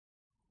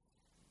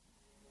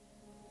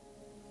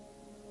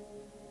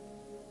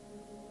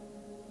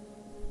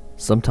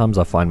Sometimes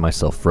I find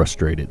myself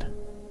frustrated.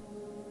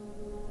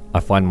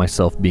 I find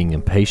myself being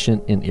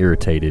impatient and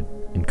irritated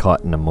and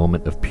caught in a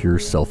moment of pure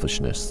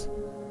selfishness.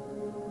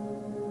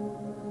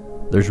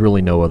 There's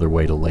really no other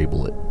way to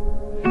label it.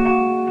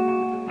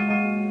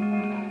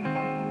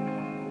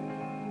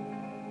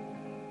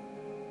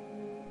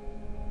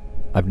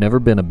 I've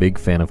never been a big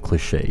fan of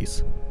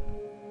cliches.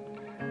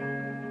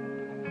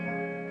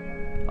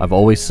 I've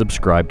always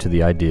subscribed to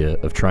the idea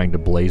of trying to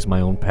blaze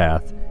my own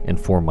path and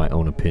form my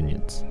own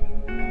opinions.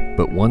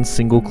 But one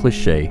single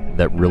cliche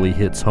that really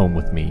hits home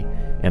with me,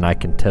 and I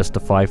can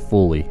testify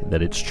fully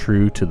that it's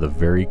true to the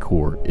very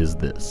core, is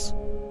this.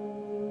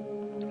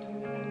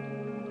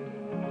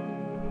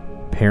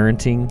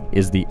 Parenting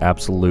is the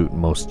absolute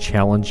most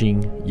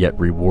challenging yet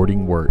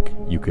rewarding work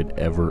you could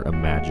ever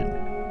imagine.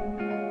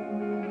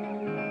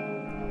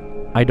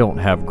 I don't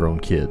have grown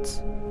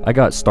kids. I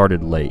got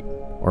started late,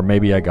 or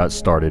maybe I got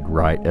started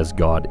right as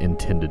God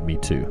intended me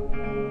to.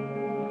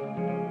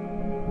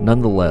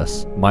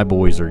 Nonetheless, my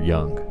boys are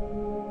young.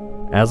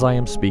 As I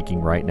am speaking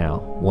right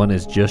now, one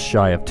is just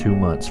shy of 2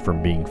 months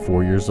from being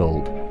 4 years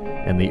old,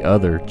 and the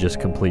other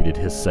just completed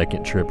his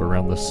second trip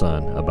around the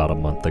sun about a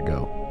month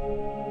ago.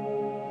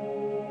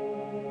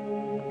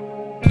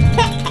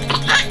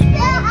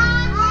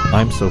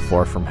 I'm so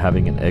far from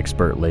having an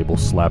expert label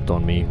slapped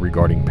on me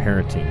regarding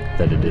parenting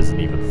that it isn't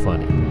even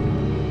funny.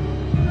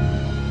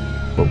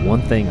 But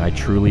one thing I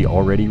truly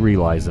already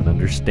realize and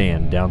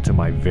understand down to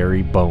my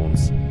very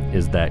bones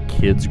is that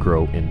kids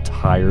grow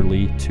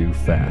entirely too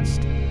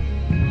fast.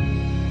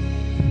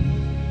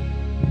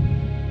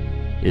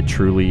 It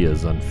truly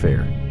is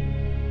unfair.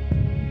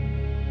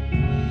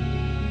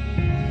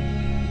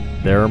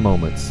 There are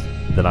moments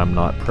that I'm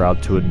not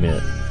proud to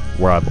admit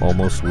where I've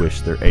almost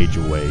wished their age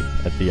away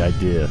at the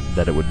idea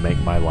that it would make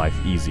my life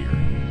easier.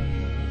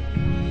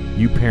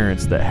 You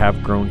parents that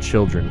have grown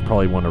children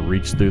probably want to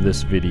reach through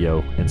this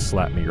video and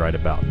slap me right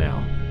about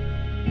now.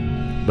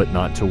 But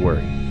not to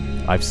worry.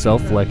 I've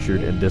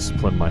self-lectured and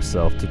disciplined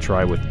myself to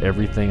try with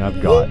everything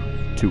I've got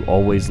to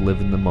always live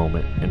in the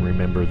moment and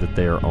remember that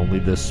they are only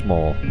this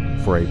small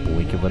for a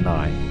blink of an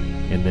eye,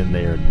 and then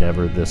they are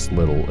never this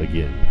little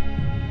again.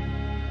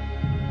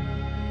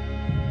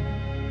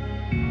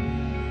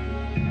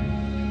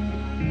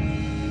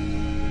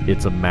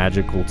 It's a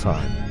magical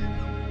time.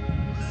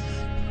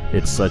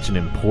 It's such an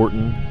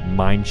important,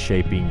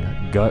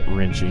 mind-shaping,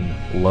 gut-wrenching,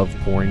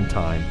 love-pouring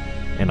time,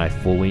 and I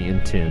fully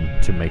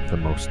intend to make the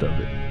most of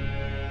it.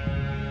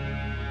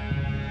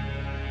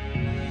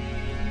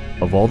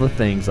 Of all the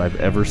things I've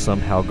ever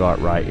somehow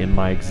got right in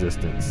my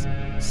existence,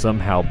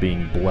 somehow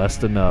being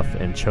blessed enough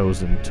and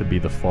chosen to be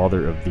the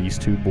father of these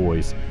two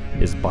boys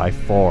is by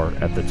far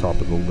at the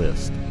top of the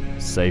list,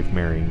 save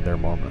marrying their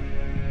mama.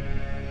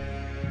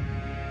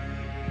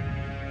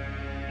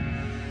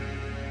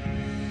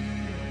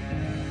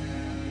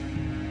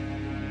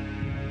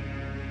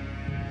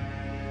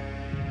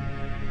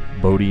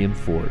 Bodhi and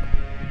Ford,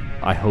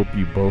 I hope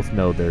you both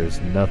know there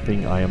is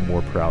nothing I am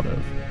more proud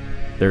of.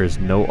 There is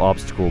no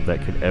obstacle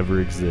that could ever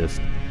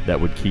exist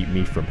that would keep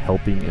me from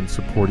helping and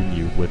supporting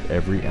you with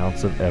every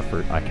ounce of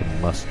effort I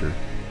can muster.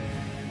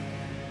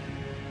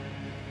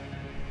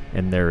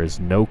 And there is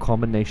no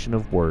combination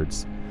of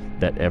words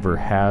that ever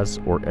has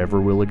or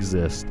ever will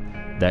exist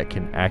that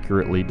can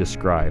accurately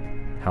describe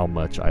how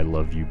much I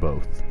love you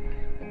both.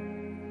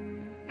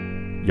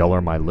 Y'all are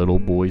my little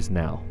boys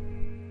now.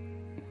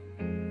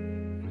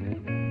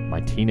 My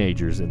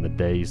teenagers in the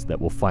days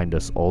that will find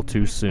us all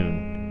too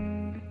soon,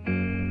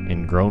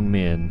 and grown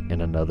men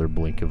in another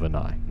blink of an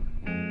eye.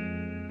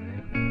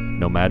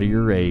 No matter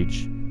your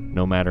age,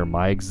 no matter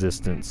my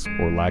existence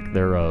or lack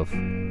thereof,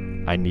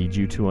 I need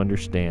you to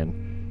understand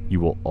you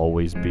will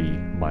always be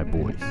my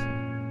boys.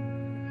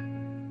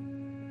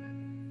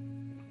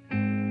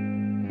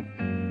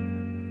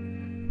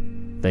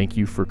 Thank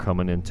you for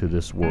coming into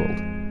this world.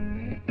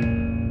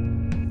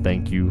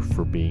 Thank you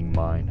for being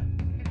mine.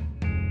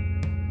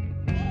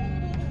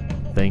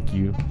 Thank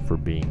you for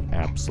being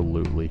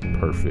absolutely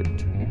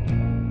perfect.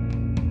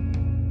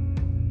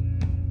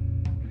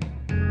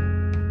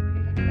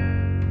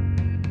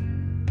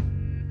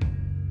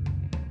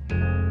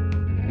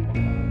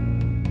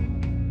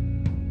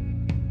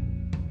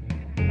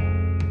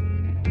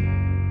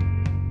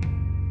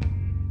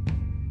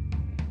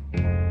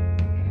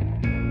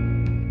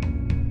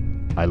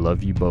 I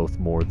love you both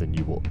more than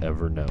you will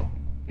ever know.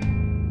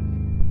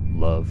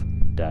 Love,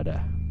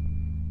 Dada.